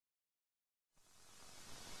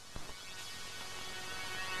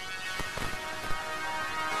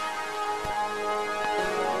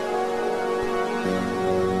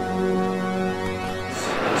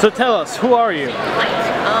So tell us, who are you?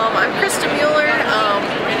 I'm Krista Mueller,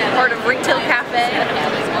 part of Ringtail Cafe.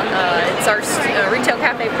 It's our Ringtail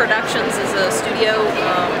Cafe Productions is a studio.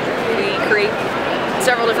 We create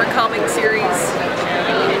several different comic series.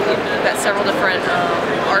 We've got several different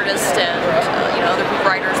artists and other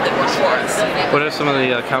writers that work for us. What are some of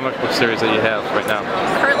the comic book series that you have right now?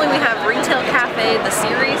 Currently we have Ringtail Cafe, the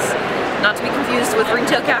series, not to be confused with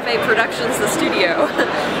Ringtail Cafe Productions, the studio.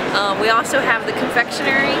 We also have the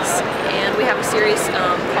confectionaries, and we have a series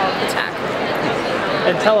called Attack.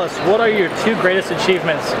 And tell us, what are your two greatest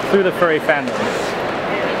achievements through the furry fandom?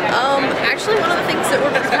 Actually, one of the things that we're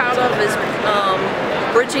very proud of is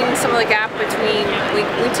bridging some of the gap between, we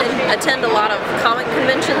attend a lot of comic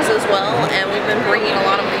conventions as well, and we've been bringing a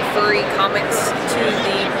lot of the furry comics to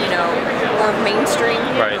the, more mainstream.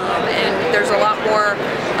 Right. And there's a lot more,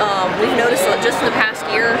 we've noticed that just in the past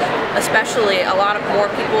year, especially, a lot of more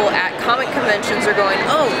people at comic conventions are going,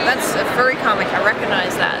 oh, that's a furry comic, I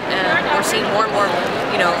recognize that. And we're seeing more and more,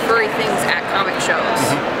 furry things at comic shows.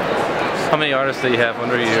 How many artists do you have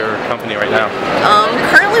under your company right now?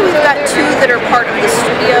 Currently we've got two that are part of the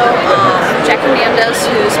studio. Jack Hernandez,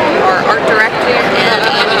 who's our art director, and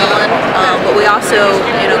Andy Mullen. But we also,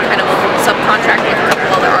 kind of subcontract with a couple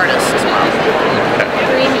other artists as well.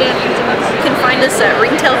 You can find us at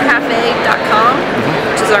ringtailcafe.com,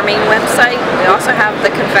 which is our main website. We also have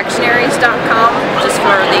the confectionaries.com, just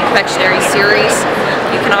for the confectionery series.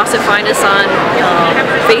 You can also find us on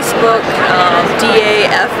Facebook,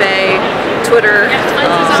 DAFA, Twitter,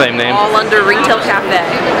 same name, all under Ringtail Cafe.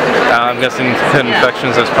 I'm guessing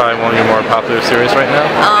Confections is probably one of your more popular series right now?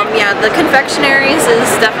 Yeah, the Confectionaries is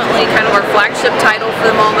definitely kind of our flagship title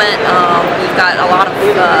for the moment. We've got a lot of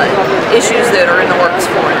issues that are in the works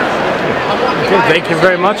for it. Okay, thank you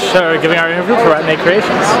very much for giving our interview for Art Mon-thur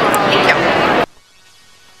Creations.